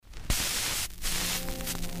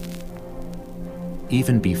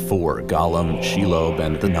even before Gollum, Shelob,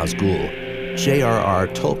 and the Nazgul, J.R.R.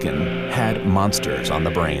 Tolkien had monsters on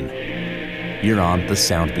the brain. You're on The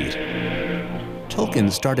Soundbeat.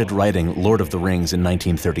 Tolkien started writing Lord of the Rings in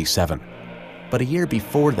 1937, but a year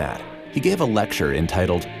before that, he gave a lecture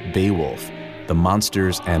entitled Beowulf, The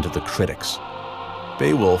Monsters and the Critics.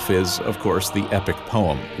 Beowulf is, of course, the epic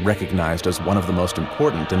poem, recognized as one of the most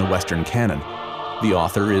important in the Western canon. The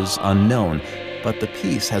author is unknown, but the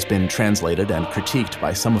piece has been translated and critiqued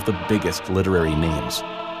by some of the biggest literary names.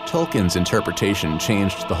 Tolkien's interpretation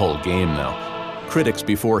changed the whole game, though. Critics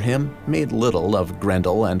before him made little of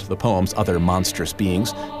Grendel and the poem's other monstrous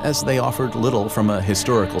beings, as they offered little from a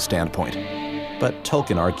historical standpoint. But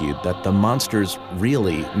Tolkien argued that the monsters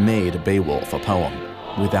really made Beowulf a poem.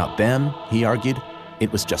 Without them, he argued,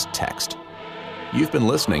 it was just text. You've been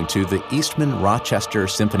listening to the Eastman Rochester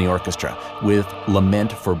Symphony Orchestra with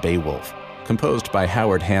Lament for Beowulf, composed by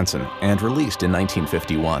Howard Hanson and released in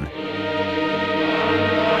 1951.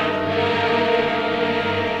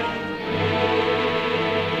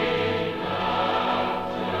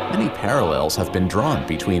 Many parallels have been drawn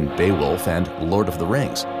between Beowulf and Lord of the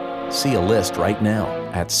Rings. See a list right now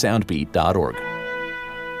at soundbeat.org.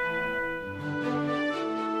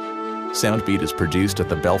 Soundbeat is produced at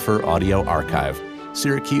the Belfer Audio Archive,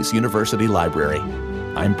 Syracuse University Library.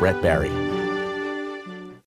 I'm Brett Barry.